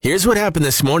Here's what happened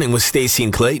this morning with Stacey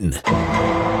and Clayton. Variety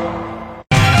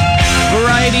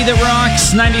that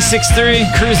rocks, 96.3,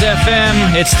 Cruise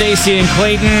FM. It's Stacey and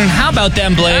Clayton. How about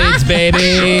them blades,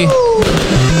 baby?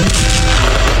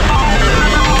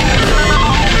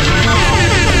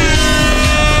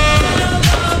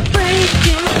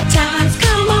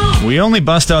 We only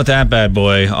bust out that bad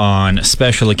boy on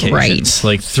special occasions.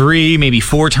 Like 3, maybe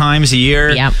 4 times a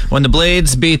year. Yep. When the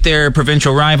Blades beat their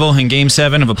provincial rival in Game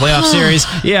 7 of a playoff series,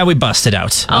 yeah, we busted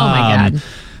out. Oh, my God.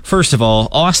 First of all,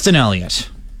 Austin Elliott.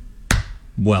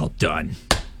 Well done.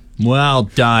 Well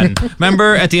done.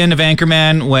 Remember at the end of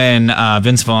Anchorman when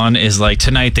Vince Vaughn is like,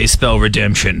 tonight they spell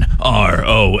redemption,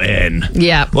 R-O-N.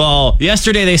 Yeah. Well,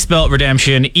 yesterday they spelled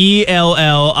redemption,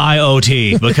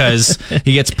 E-L-L-I-O-T, because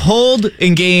he gets pulled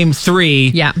in Game 3,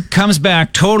 Yeah. comes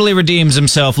back, totally redeems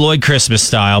himself, Lloyd Christmas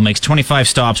style, makes 25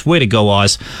 stops. Way to go,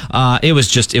 Oz. It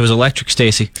was electric,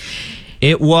 Stacey.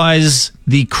 It was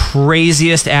the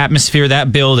craziest atmosphere,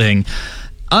 that building.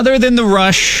 Other than the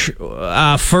Rush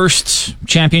first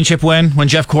championship win when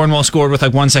Jeff Cornwall scored with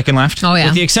like 1 second left. Oh, yeah.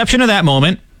 With the exception of that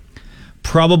moment,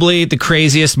 probably the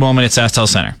craziest moment at SaskTel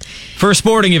Center. For a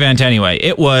sporting event anyway.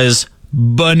 It was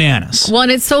bananas. Well,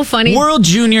 and it's so funny. World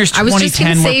Juniors I was just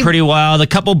 2010 gonna say- were pretty wild. A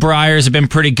couple Briars have been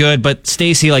pretty good, but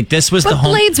Stacey, like this was the But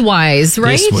home. Blades-wise,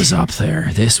 right? This was up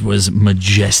there. This was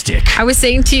majestic. I was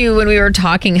saying to you when we were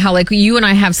talking how like you and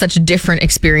I have such different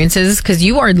experiences because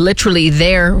you are literally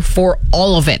there for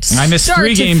all of it. I missed Start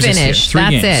 3 to games this year. finish. 3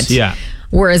 That's games. it. Yeah.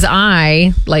 Whereas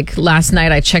I, like last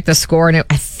night, I checked the score and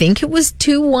I think it was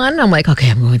 2-1. I'm like, okay,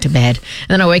 I'm going to bed. And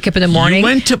then I wake up in the morning.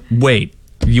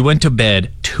 You went to bed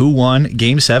 2-1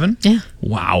 Game 7? Yeah.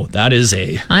 Wow, that is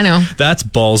I know. That's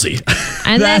ballsy.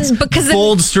 And That's then because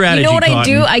bold strategy. You know what I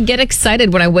do? Cotton. I get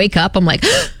excited when I wake up. I'm like,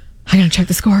 I gotta check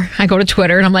the score. I go to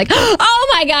Twitter and I'm like, oh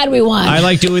my God, we won. I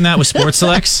like doing that with sports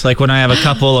selects, like when I have a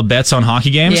couple of bets on hockey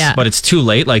games, Yeah. but it's too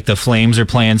late, like the Flames are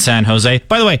playing San Jose.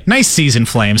 By the way, nice season,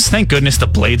 Flames. Thank goodness the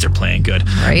Blades are playing good.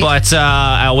 Right. But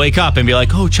I'll wake up and be like,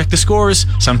 oh, check the scores.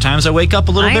 Sometimes I wake up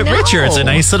a little I bit know. richer. It's a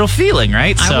nice little feeling,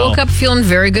 right? I woke up feeling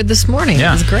very good this morning. Yeah.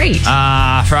 It was great.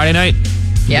 Friday night,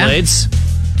 Yeah. Blades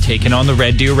taking on the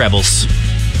Red Deer Rebels.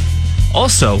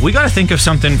 Also, we got to think of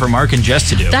something for Mark and Jess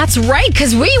to do. That's right,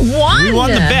 because we won. We won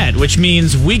the bet, which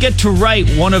means we get to write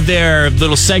one of their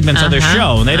little segments of their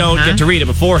show, and they don't get to read it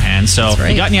beforehand. So if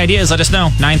you got any ideas, let us know.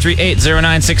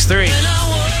 938-0963.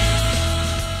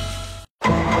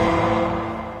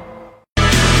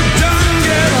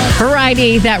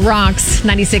 Variety that rocks.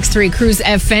 96.3 Cruise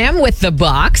FM with the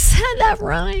box. That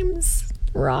rhymes.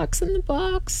 Rocks in the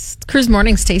box. Cruise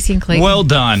Morning, Stacey and Clayton. Well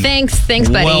done. Thanks,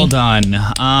 buddy. Well done.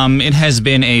 It has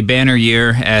been a banner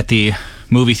year at the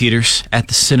movie theaters, at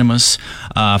the cinemas.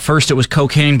 First it was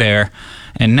Cocaine Bear,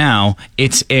 and now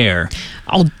it's Air.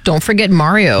 Oh, don't forget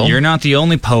Mario. You're not the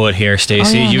only poet here,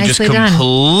 Stacey. Oh, yeah, you nicely just done.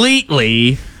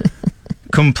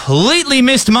 completely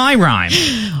missed my rhyme.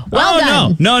 Well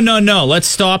done. No. Let's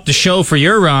stop the show for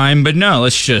your rhyme, but no,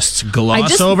 let's just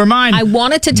gloss over mine. I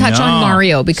wanted to touch on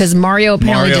Mario because Mario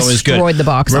apparently destroyed the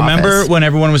box office. Remember when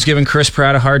everyone was giving Chris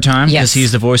Pratt a hard time because Yes.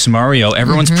 he's the voice of Mario?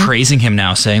 Everyone's praising him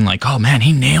now, saying like, "Oh man,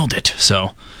 he nailed it."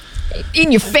 So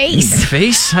in your face.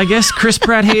 face, I guess. Chris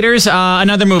Pratt haters.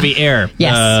 Another movie, Air.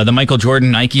 Yes. The Michael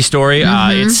Jordan Nike story.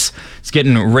 It's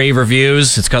getting rave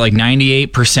reviews. It's got like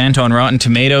 98% on Rotten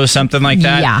Tomatoes, something like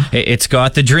that. Yeah. It's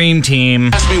got the dream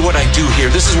team. Ask me what I do here.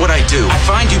 This is what I do. I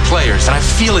find you players, and I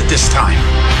feel it this time.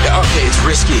 Okay, it's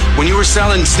risky. When you were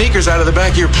selling sneakers out of the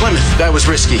back of your Plymouth, that was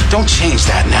risky. Don't change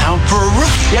that now. For a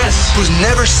rookie, Yes. who's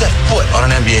never set foot on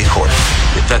an NBA court.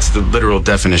 If that's the literal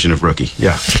definition of rookie.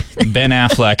 Yeah. Ben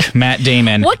Affleck, Matt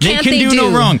Damon. What can't they they can do no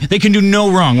do? wrong. They can do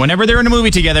no wrong. Whenever they're in a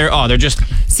movie together, they're just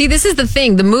See, this is the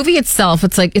thing. The movie itself,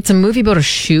 it's like it's a movie about a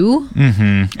shoe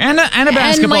and a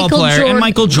basketball player and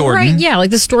Michael Jordan. Right? Yeah, like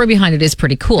the story behind it is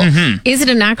pretty cool. Is it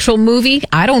an actual movie?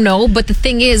 I don't know, but the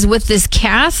thing is, with this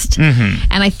cast, and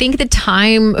I think the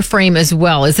time frame as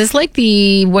well. Is this like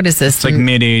what is this? It's like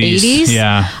mid 80s.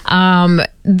 Yeah.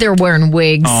 They're wearing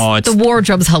wigs. Oh, the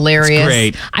wardrobe's hilarious. It's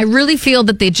great. I really feel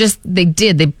that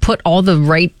they put all the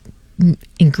right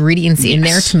ingredients in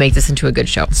there to make this into a good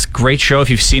show. It's a great show. If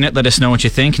you've seen it, let us know what you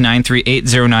think.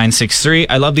 938-0963.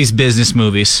 I love these business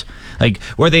movies, like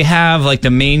where they have like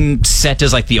the main set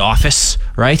is like The Office,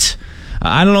 right?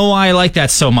 I don't know why I like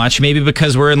that so much. Maybe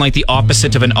because we're in like the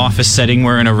opposite of an office setting.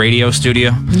 We're in a radio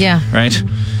studio. Yeah. Right?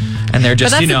 And they're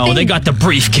just, that's the thing. they got the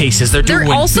briefcases. They're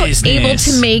doing also business. able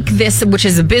to make this, which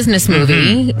is a business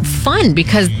movie, fun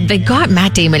because they got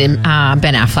Matt Damon and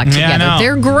Ben Affleck Yeah, I together. know.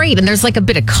 They're great, and there's like a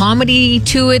bit of comedy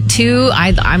to it too.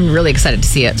 I'm really excited to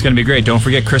see it. It's going to be great. Don't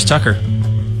forget Chris Tucker.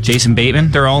 Jason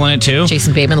Bateman, they're all in it too.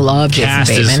 Jason Bateman, love Jason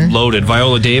Cast Bateman. is loaded.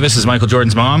 Viola Davis is Michael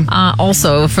Jordan's mom.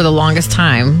 Also, for the longest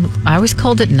time, I always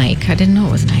called it Nike. I didn't know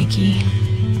it was Nike.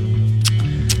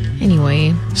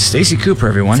 Anyway, Stacey Cooper,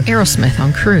 everyone. Aerosmith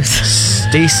on Cruise.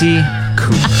 Stacey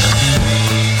Cooper.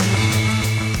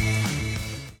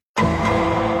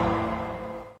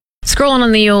 Scrolling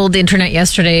on the old internet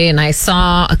yesterday, and I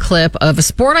saw a clip of a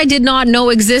sport I did not know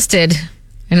existed,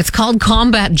 and it's called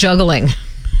combat juggling.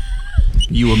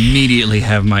 You immediately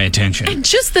have my attention.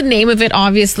 Just the name of it,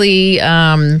 obviously,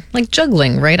 like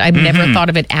juggling, right? I've never thought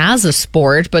of it as a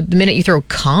sport, but the minute you throw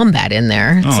combat in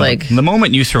there, it's like... The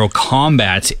moment you throw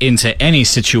combat into any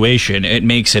situation, it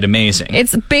makes it amazing.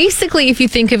 It's basically, if you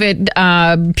think of it,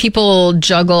 people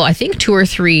juggle, I think 2 or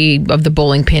 3 of the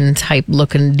bowling pin type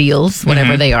looking deals,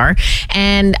 whatever they are.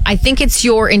 And I think it's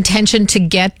your intention to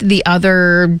get the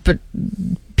other...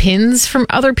 pins from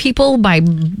other people by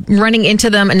running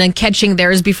into them and then catching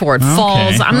theirs before it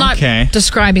falls. I'm not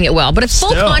describing it well, but it's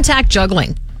full contact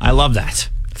juggling. I love that.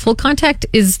 Full contact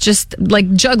is just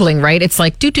like juggling, right? It's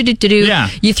like do. Yeah.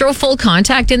 You throw full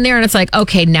contact in there and it's like,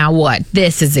 okay, now what?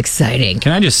 This is exciting.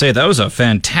 Can I just say that was a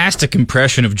fantastic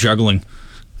impression of juggling.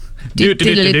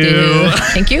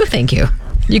 Thank you.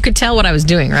 You could tell what I was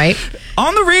doing, right?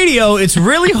 On the radio, it's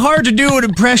really hard to do an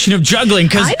impression of juggling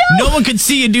because no one can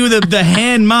see you do the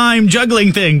hand mime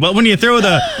juggling thing. But when you throw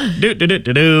the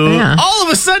all of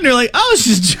a sudden you're like, oh, it's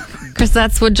just because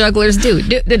that's what jugglers do.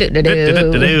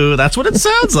 That's what it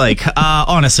sounds like.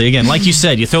 Honestly, again, like you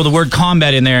said, you throw the word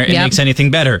combat in there, it makes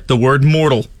anything better. The word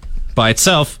mortal by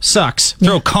itself sucks.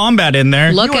 Throw combat in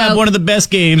there, Look you out. have one of the best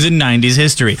games in 90s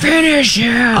history. Finish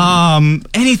him.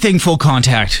 Anything full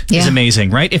contact is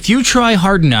amazing, right? If you try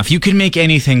hard enough, you can make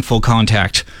anything full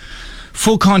contact.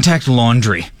 Full contact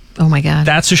laundry. Oh my God.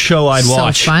 That's a show I'd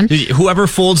watch. So fun. Whoever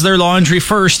folds their laundry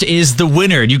first is the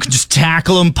winner. You can just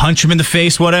tackle them, punch them in the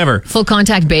face, whatever. Full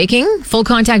contact baking, full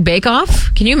contact bake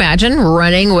off. Can you imagine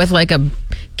running with like a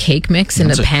cake mix in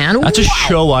a pan? That's a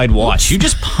show I'd watch. You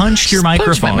just punched your microphone.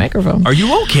 Punched my microphone. Are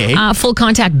you okay? Full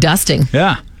contact dusting.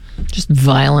 Yeah. Just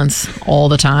violence all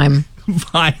the time.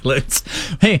 Violence.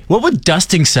 Hey, what would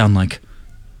dusting sound like?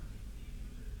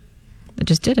 I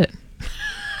just did it.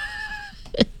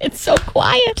 It's so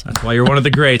quiet. That's why you're one of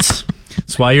the greats.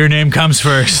 That's why your name comes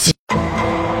first.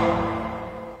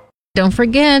 Don't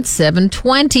forget,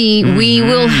 7:20, we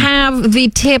will have the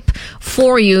tip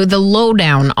for you, the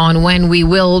lowdown on when we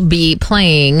will be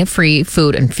playing Free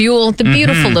Food and Fuel, the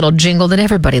beautiful little jingle that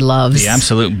everybody loves. The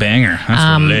absolute banger.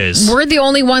 That's what it is. We're the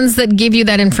only ones that give you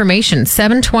that information.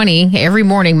 7:20 every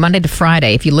morning, Monday to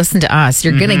Friday. If you listen to us,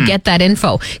 you're going to get that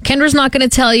info. Kendra's not going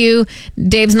to tell you.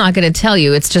 Dave's not going to tell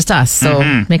you. It's just us. So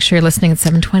make sure you're listening at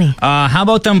 7:20. How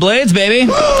about them blades, baby?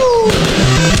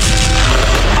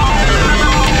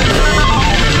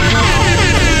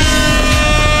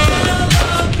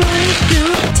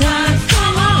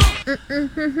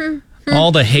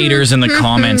 All the haters in the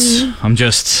comments, I'm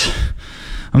just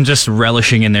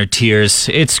relishing in their tears.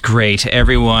 It's great,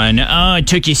 everyone. Oh, it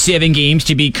took you 7 games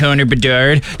to beat Connor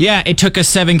Bedard. Yeah, it took us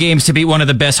 7 games to beat one of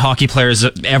the best hockey players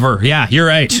ever. Yeah, you're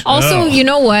right. Also, you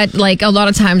know what? Like, a lot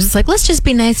of times it's like, let's just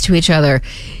be nice to each other.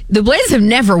 The Blades have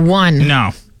never won.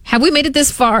 No. Have we made it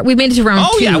this far? We made it to round 2.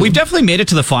 Oh, yeah, we've definitely made it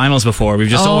to the finals before. We've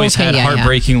just always had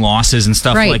heartbreaking losses and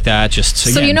stuff like that. Just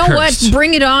again, so you know cursed. what?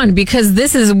 Bring it on, because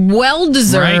this is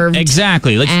well-deserved. Right?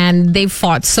 Exactly. Like, and they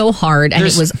fought so hard, and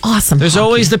it was awesome. There's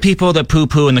always the people that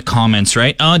poo-poo in the comments,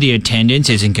 right? Oh, the attendance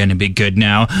isn't going to be good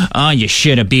now. Oh, you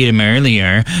should have beat him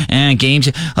earlier. Games.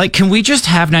 Like, can we just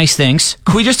have nice things?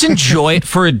 Can we just enjoy it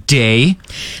for a day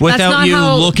without you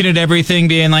looking at everything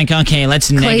being like, okay, let's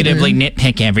Clayton, negatively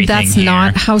nitpick everything That's here.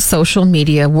 not how social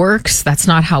media works. That's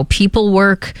not how people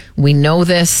work. We know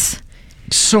this.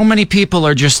 So many people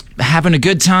are just having a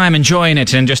good time, enjoying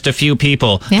it, and just a few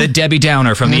people. The Debbie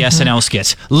Downer from the SNL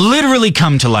skits literally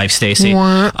come to life, Stacey.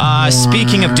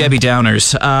 Speaking of Debbie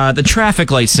Downers, the traffic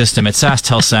light system at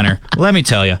SaskTel Center, let me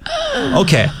tell you.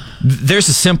 Okay, there's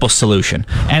a simple solution.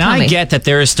 And I get that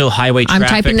there is still highway traffic. I'm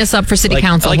typing this up for City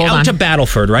Council. Like Hold out on. to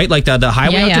Battleford, right? Like the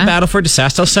highway out to Battleford to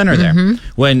SaskTel Center there.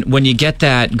 When you get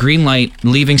that green light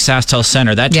leaving SaskTel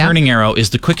Center, that turning arrow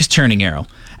is the quickest turning arrow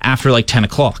after like 10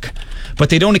 o'clock. But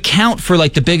they don't account for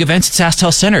like the big events at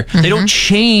SaskTel Center. They don't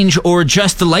change or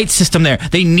adjust the light system there.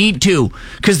 They need to,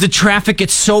 because the traffic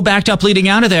gets so backed up leading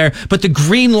out of there, but the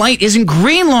green light isn't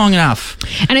green long enough.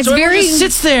 And it's so very... everyone just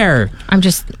sits there.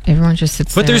 Everyone just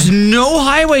sits there. But there's no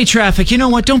highway traffic. You know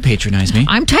what? Don't patronize me.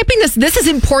 I'm typing this. This is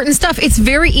important stuff. It's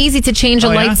very easy to change a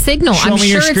light signal. Show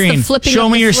me your screen. It's the flipping Show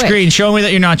of me the your switch. screen. Show me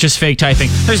that you're not just fake typing.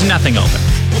 There's nothing open.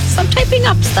 I'm typing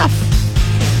up stuff.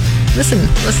 Listen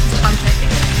to Tom typing.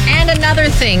 And another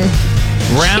thing.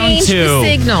 Round Change 2. the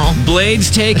signal. Blades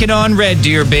take it on Red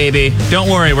Deer, baby. Don't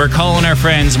worry, we're calling our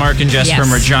friends Mark and Jess Yes.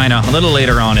 from Regina a little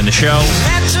later on in the show.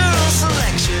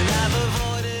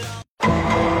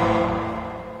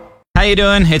 How you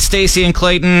doing? It's Stacy and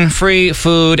Clayton. Free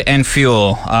food and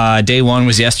fuel. Day 1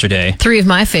 was yesterday. 3 of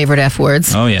my favorite F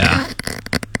words. Oh, yeah.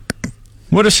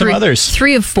 What are some others?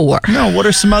 3 of 4. No, what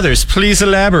are some others? Please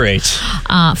elaborate.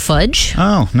 Fudge.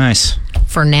 Oh, nice.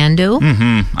 Fernando.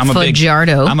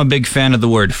 Fudgiardo. I'm a big fan of the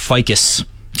word ficus.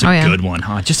 It's a good one,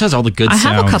 huh? It just has all the good I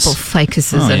sounds. have a couple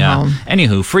ficuses at home.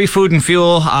 Anywho, free food and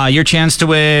fuel. Your chance to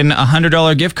win a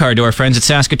 $100 gift card to our friends at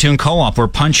Saskatoon Co-op. We're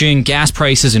punching gas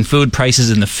prices and food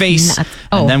prices in the face,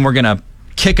 and then we're going to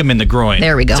kick them in the groin.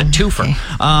 There we go. It's a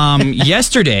twofer. Okay.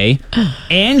 Yesterday,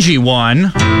 Angie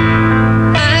won.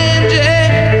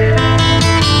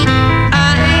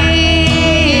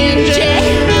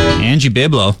 Angie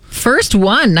Biblo. First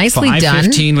one. Nicely done.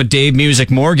 5:15 with Dave Music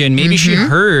Morgan. Maybe she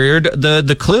heard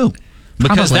the clue.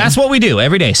 Because Probably. that's what we do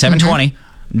every day, 7:20.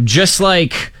 Just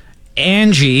like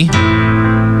Angie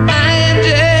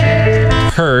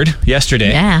heard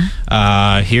yesterday.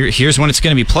 Yeah. Here's when it's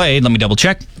going to be played. Let me double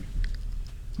check.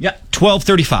 Yeah,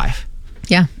 12:35.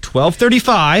 Yeah.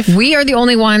 12:35. We are the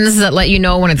only ones that let you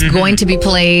know when it's going to be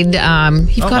played. You've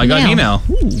got I got an email.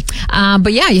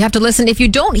 But yeah, you have to listen. If you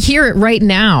don't hear it right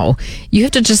now, you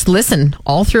have to just listen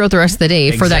all throughout the rest of the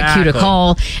day for that cue to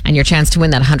call and your chance to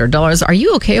win that $100. Are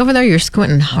you okay over there? You're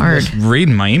squinting hard. I'm just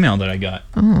reading my email that I got.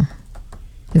 Oh.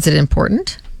 Is it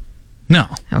important? No.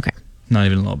 Okay. Not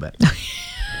even a little bit.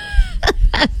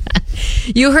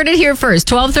 You heard it here first.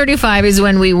 12:35 is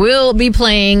when we will be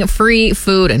playing free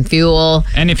food and fuel.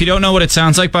 And if you don't know what it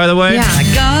sounds like, by the way, I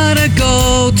gotta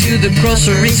go to the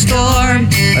grocery store.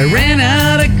 I ran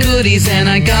out of goodies and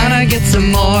I gotta get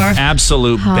some more.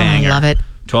 absolute Oh, banger. I love it.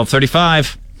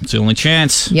 12:35. It's the only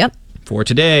chance. Yep. For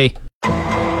today.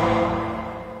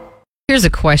 Here's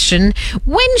a question.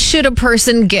 When should a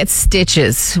person get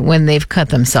stitches when they've cut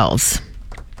themselves?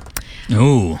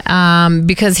 Ooh.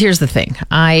 Because here's the thing.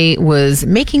 I was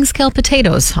making scalloped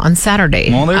potatoes on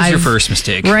Saturday. Well, there's your first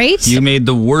mistake. Right? You made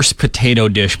the worst potato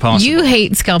dish possible. You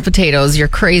hate scalloped potatoes. You're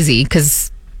crazy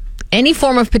because any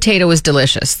form of potato is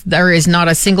delicious. There is not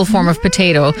a single form of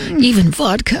potato, even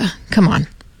vodka. Come on.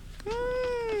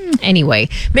 Anyway,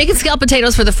 making scalloped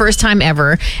potatoes for the first time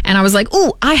ever. And I was like,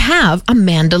 ooh, I have a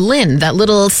mandolin, that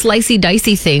little slicey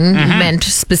dicey thing meant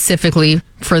specifically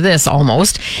for this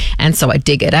almost. And so I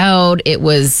dig it out.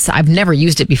 I've never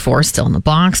used it before, still in the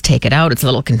box. Take it out. It's a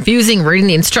little confusing reading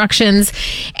the instructions.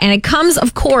 And it comes,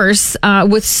 of course,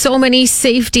 with so many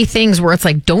safety things where it's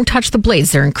like, don't touch the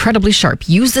blades. They're incredibly sharp.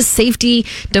 Use the safety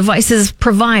devices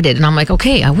provided. And I'm like,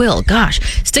 okay, I will. Gosh,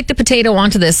 stick the potato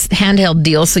onto this handheld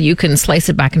deal so you can slice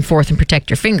it back and forth and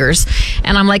protect your fingers.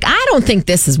 And I'm like, I don't think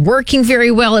this is working very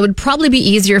well. It would probably be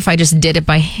easier if I just did it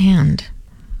by hand.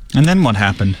 And then what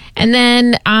happened? And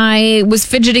then I was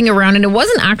fidgeting around, and it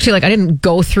wasn't actually like I didn't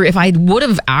go through. If I would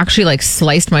have actually like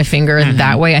sliced my finger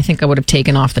that way, I think I would have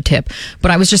taken off the tip.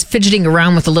 But I was just fidgeting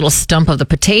around with the little stump of the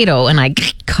potato, and I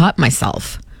cut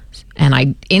myself. And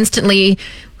I instantly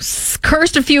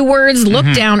cursed a few words,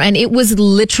 looked down, and it was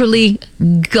literally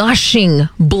gushing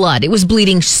blood. It was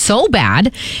bleeding so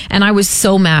bad, and I was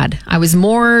so mad. I was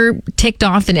more ticked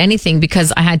off than anything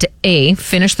because I had to,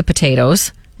 finish the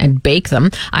potatoes and bake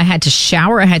them. I had to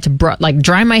shower. I had to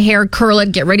dry my hair, curl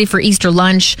it, get ready for Easter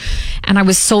lunch. And I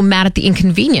was so mad at the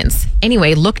inconvenience.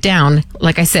 Anyway, look down.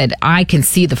 Like I said, I can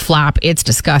see the flap. It's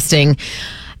disgusting.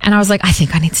 And I was like, I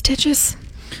think I need stitches.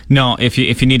 No, if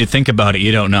you need to think about it,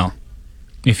 you don't know.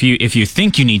 If you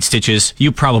think you need stitches,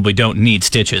 you probably don't need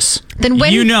stitches. Then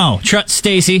when you know,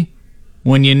 Stacy,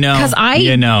 when you know, because I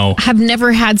you know. have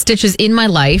never had stitches in my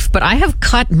life, but I have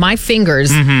cut my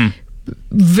fingers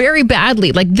very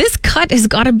badly. Like this cut has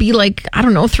got to be like, I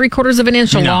don't know, 3/4 of an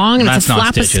inch long, and it's a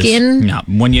flap of skin. No,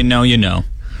 when you know, you know.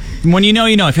 When you know,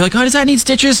 you know. If you're like, oh, does that need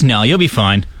stitches? No, you'll be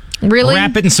fine. Really?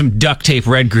 Wrap it in some duct tape,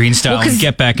 red green style, and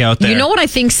get back out there. You know what I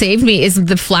think saved me is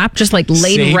the flap just like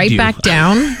laid Saved right you. back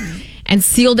down and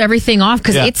sealed everything off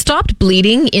because it stopped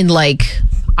bleeding in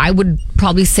I would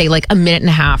probably say a minute and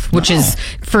a half, which is,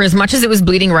 for as much as it was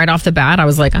bleeding right off the bat, I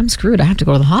was like, I'm screwed. I have to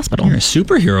go to the hospital. You're a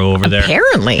superhero over there.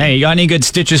 Apparently. Hey, you got any good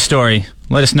stitches story?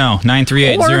 Let us know.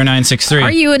 938-0963.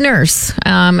 Are you a nurse?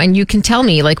 And you can tell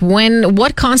me,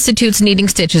 what constitutes needing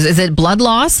stitches? Is it blood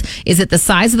loss? Is it the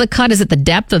size of the cut? Is it the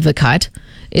depth of the cut?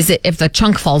 Is it if the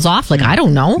chunk falls off? I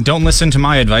don't know. Don't listen to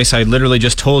my advice. I literally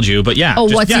just told you, but yeah.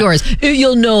 Oh, what's yours?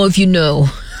 You'll know if you know.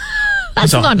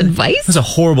 That's not advice. That's a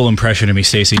horrible impression of me,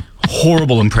 Stacey.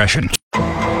 Horrible impression.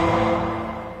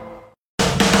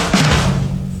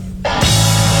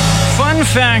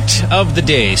 fact of the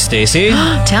day, Stacey.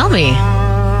 Tell me.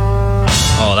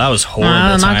 Oh, that was horrible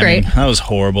timing. Not great. That was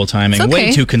horrible timing. It's okay.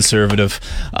 Way too conservative.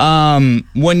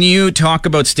 When you talk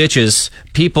about stitches,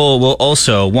 people will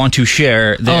also want to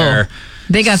share their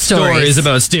they got stories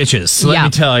about stitches. Let Yeah. me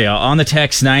tell you. On the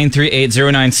text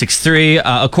 9380963,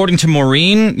 according to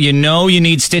Maureen, you know you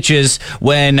need stitches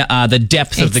when the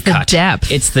depth of the It's the cut.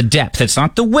 depth. It's the depth. It's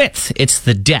not the width. It's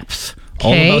the depth.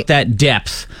 All Okay. about that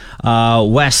depth.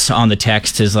 Wes on the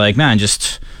text is like, man,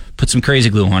 just put some crazy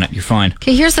glue on it. You're fine.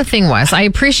 Okay, here's the thing, Wes. I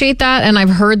appreciate that, and I've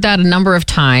heard that a number of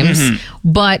times.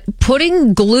 But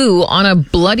putting glue on a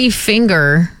bloody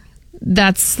finger,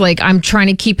 that's like I'm trying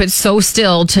to keep it so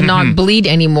still to not bleed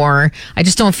anymore. I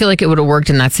just don't feel like it would have worked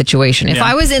in that situation. If Yeah.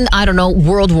 I was in, I don't know,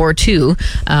 World War II,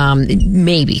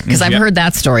 maybe, because I've Yep. heard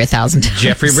that story 1,000 times.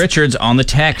 Jeffrey Richards on the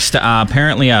text.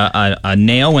 Apparently, a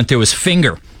nail went through his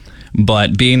finger.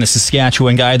 But being the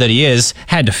Saskatchewan guy that he is,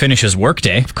 had to finish his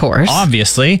workday. Of course.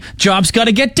 Obviously. Job's got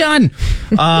to get done.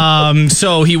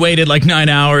 So he waited like 9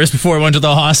 hours before he went to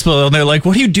the hospital. And they're like,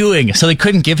 what are you doing? So they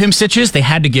couldn't give him stitches. They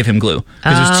had to give him glue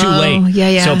because it was too late.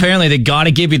 yeah. So apparently they got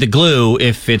to give you the glue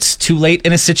if it's too late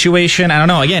in a situation. I don't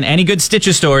know. Again, any good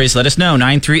stitches stories, let us know.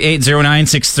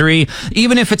 9380963.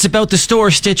 Even if it's about the store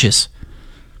Stitches.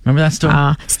 Remember that story?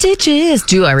 Stitches.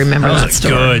 Do I remember That that was a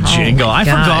story? good jingle. Oh my I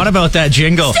God. forgot about that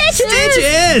jingle.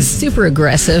 Stitches! Super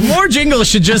aggressive. More jingles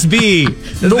should just be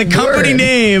the company word.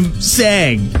 name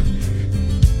sang.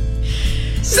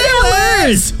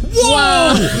 Sailors!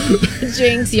 Whoa!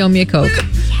 Jinx, you owe me a Coke.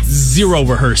 Zero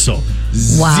rehearsal.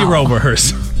 Wow. Zero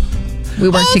rehearsal. We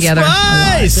work Old together a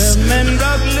lot. Spice!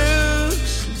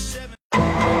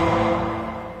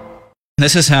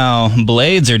 This is how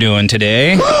Blades are doing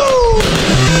today.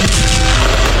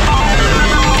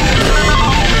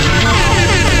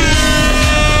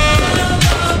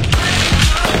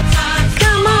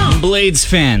 Blades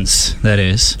fans, that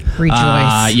is.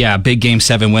 Rejoice. Yeah, big Game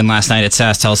 7 win last night at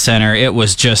SaskTel Center. It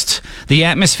was just, the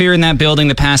atmosphere in that building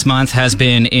the past month has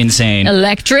been insane.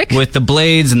 Electric. With the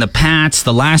Blades and the Pats,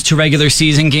 the last two regular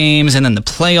season games, and then the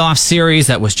playoff series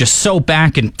that was just so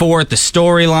back and forth, the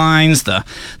storylines,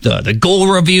 the goal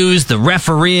reviews, the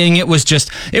refereeing. It was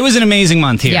an amazing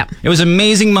month here. Yeah. It was an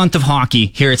amazing month of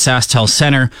hockey here at SaskTel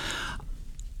Center.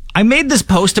 I made this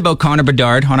post about Connor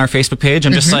Bedard on our Facebook page.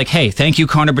 I'm just like, hey, thank you,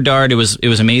 Connor Bedard. It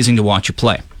was amazing to watch you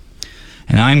play.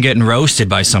 And I'm getting roasted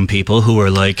by some people who are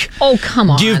like, Oh, come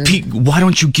on. why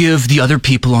don't you give the other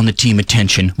people on the team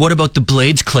attention? What about the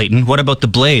Blades, Clayton? What about the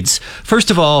Blades?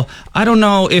 First of all, I don't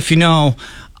know if you know,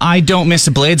 I don't miss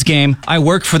a Blades game. I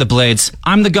work for the Blades.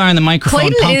 I'm the guy on the microphone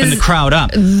Clayton pumping is the crowd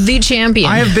up. the champion.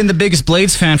 I have been the biggest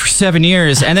Blades fan for 7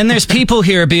 years, and then there's people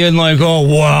here being like, oh,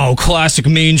 wow, classic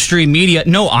mainstream media.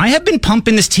 No, I have been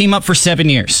pumping this team up for 7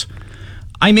 years.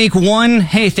 I make one,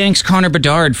 hey, thanks Connor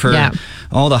Bedard for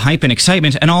all the hype and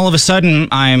excitement, and all of a sudden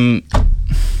I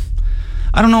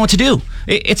don't know what to do.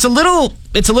 It's a little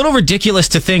ridiculous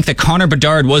to think that Connor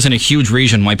Bedard wasn't a huge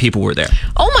reason why people were there.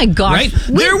 Oh my gosh. Right?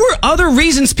 There were other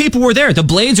reasons people were there. The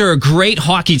Blades are a great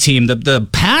hockey team. The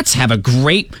Pats have a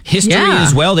great history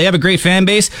as well. They have a great fan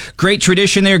base, great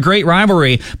tradition there, great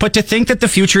rivalry. But to think that the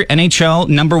future NHL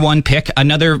 #1 pick,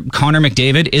 another Connor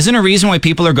McDavid, isn't a reason why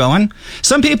people are going?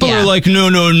 Some people are like,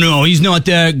 no, he's not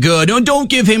that good. Don't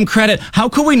give him credit. How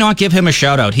could we not give him a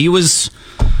shout out? He was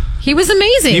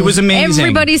amazing. He was amazing.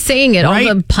 Everybody's saying it. Right?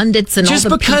 All the pundits and Just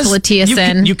all the people at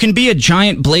TSN. You can be a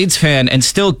giant Blades fan and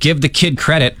still give the kid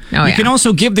credit. You can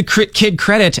also give the kid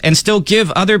credit and still give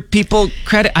other people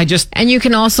credit. And you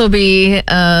can also be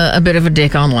a bit of a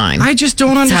dick online. I just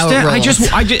don't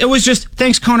understand. It was just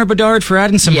thanks Connor Bedard for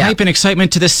adding some hype and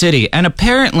excitement to the city. And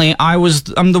apparently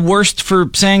I'm the worst for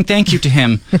saying thank you to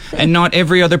him and not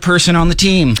every other person on the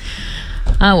team.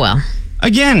 Oh well.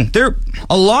 Again,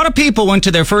 a lot of people went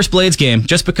to their first Blades game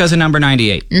just because of number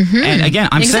 98. And again,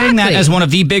 I'm saying that as one of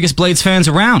the biggest Blades fans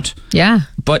around. Yeah.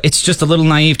 But it's just a little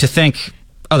naive to think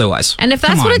otherwise. And if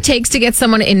that's what it takes to get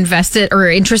someone invested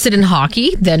or interested in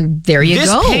hockey, then there you go.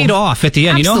 This paid off at the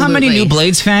end. Absolutely. You know how many new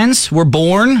Blades fans were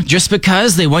born just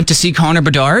because they went to see Connor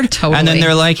Bedard? Totally. And then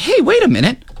they're like, hey, wait a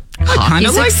minute. I kind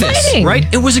of like this,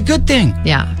 right? It was a good thing.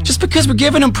 Yeah. Just because we're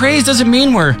giving them praise doesn't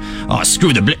mean we're,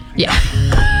 screw the Blades. Yeah.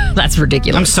 That's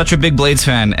ridiculous. I'm such a big Blades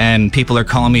fan, and people are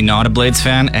calling me not a Blades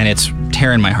fan, and it's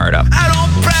tearing my heart up. I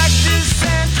don't practice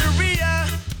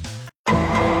Santeria.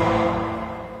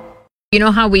 You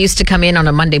know how we used to come in on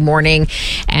a Monday morning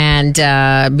and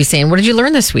be saying, what did you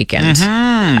learn this weekend?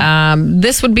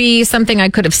 This would be something I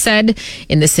could have said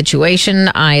in this situation.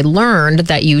 I learned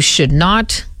that you should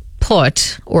not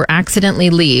put or accidentally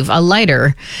leave a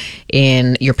lighter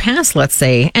in your pants, let's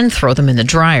say, and throw them in the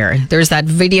dryer? There's that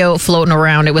video floating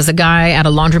around. It was a guy at a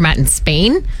laundromat in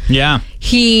Spain. Yeah.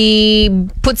 He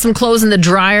puts some clothes in the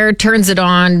dryer, turns it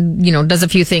on, does a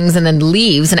few things, and then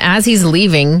leaves. And as he's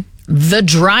leaving, the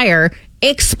dryer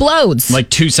explodes.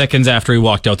 Like 2 seconds after he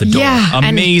walked out the door. Yeah,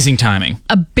 Amazing timing.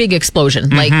 A big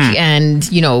explosion.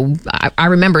 I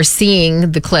remember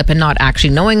seeing the clip and not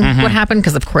actually knowing what happened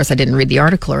because, of course, I didn't read the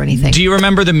article or anything. Do you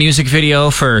remember the music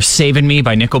video for Savin' Me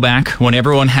by Nickelback when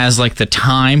everyone has like the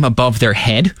time above their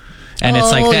head? And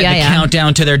it's like the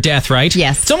countdown to their death, right?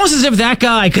 Yes. It's almost as if that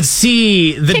guy could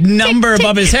see the number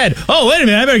above his head. Oh, wait a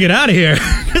minute, I better get out of here.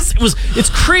 It's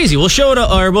crazy. We'll show it,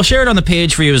 or we'll share it on the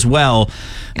page for you as well.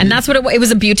 And that's what it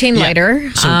was, a butane lighter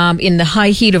in the high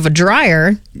heat of a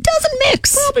dryer. Doesn't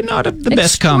mix. Probably not the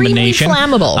best combination.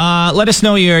 Extremely flammable. Let us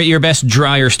know your best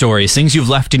dryer stories, things you've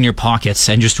left in your pockets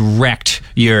and just wrecked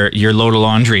your load of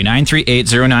laundry.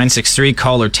 938-0963,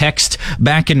 call or text.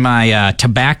 Back in my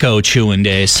tobacco chewing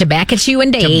days. Tobacco.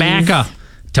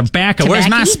 Where's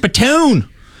my spittoon?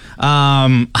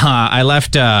 I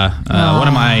left one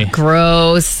of my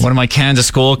cans of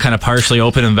Skoal kind of partially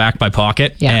open in the back of my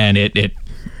pocket, and it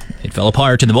fell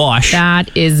apart in the wash.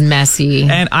 That is messy.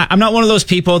 And I'm not one of those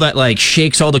people that like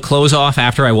shakes all the clothes off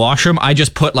after I wash them. I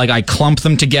just put I clump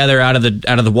them together out of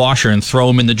the washer and throw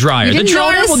them in the dryer. The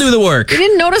dryer will do the work. You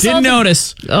didn't notice?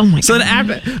 Notice. Oh my god! So then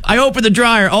after I opened the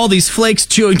dryer, all these flakes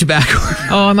chewing tobacco.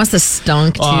 Oh, it must have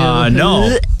stunk too.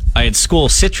 No. I had Skoal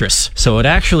citrus, so it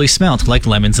actually smelled like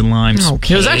lemons and limes.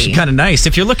 Okay. It was actually kind of nice.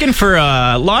 If you're looking for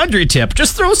a laundry tip,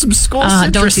 just throw some Skoal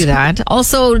citrus. Don't do that.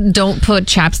 Also, don't put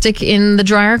chapstick in the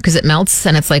dryer because it melts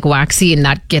and it's like waxy and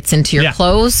that gets into your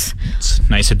clothes. It's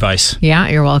nice advice. Yeah,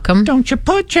 you're welcome. Don't you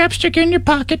put chapstick in your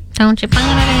pocket. Don't you put it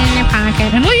in your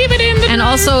pocket. And leave it in the And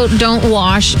also, don't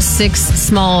wash 6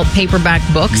 small paperback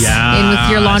books in with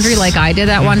your laundry like I did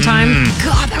that one time.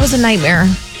 God, that was a nightmare.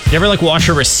 You ever wash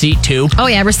a receipt too? Oh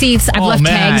yeah, receipts. I've left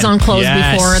tags on clothes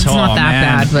before. It's not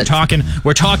that bad, but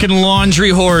we're talking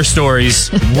laundry horror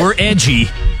stories. We're edgy.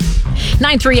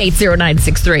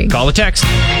 938-0963. Call or text.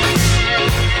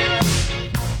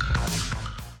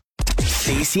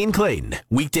 Stacey and Clayton,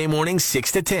 weekday mornings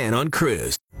 6 to 10 on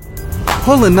Cruise.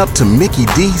 Pulling up to Mickey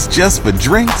D's just for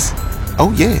drinks?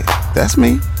 Oh yeah, that's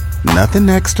me. Nothing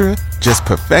extra, just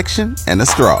perfection and a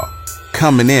straw.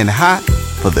 Coming in hot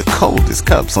for the coldest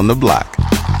cups on the block.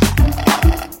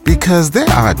 Because there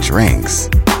are drinks.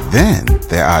 Then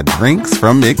there are drinks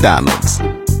from McDonald's.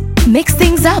 Mix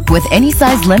things up with any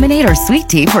size lemonade or sweet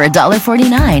tea for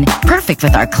 $1.49. Perfect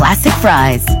with our classic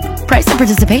fries. Price and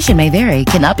participation may vary.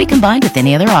 Cannot be combined with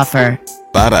any other offer.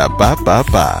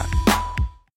 Ba-da-ba-ba-ba.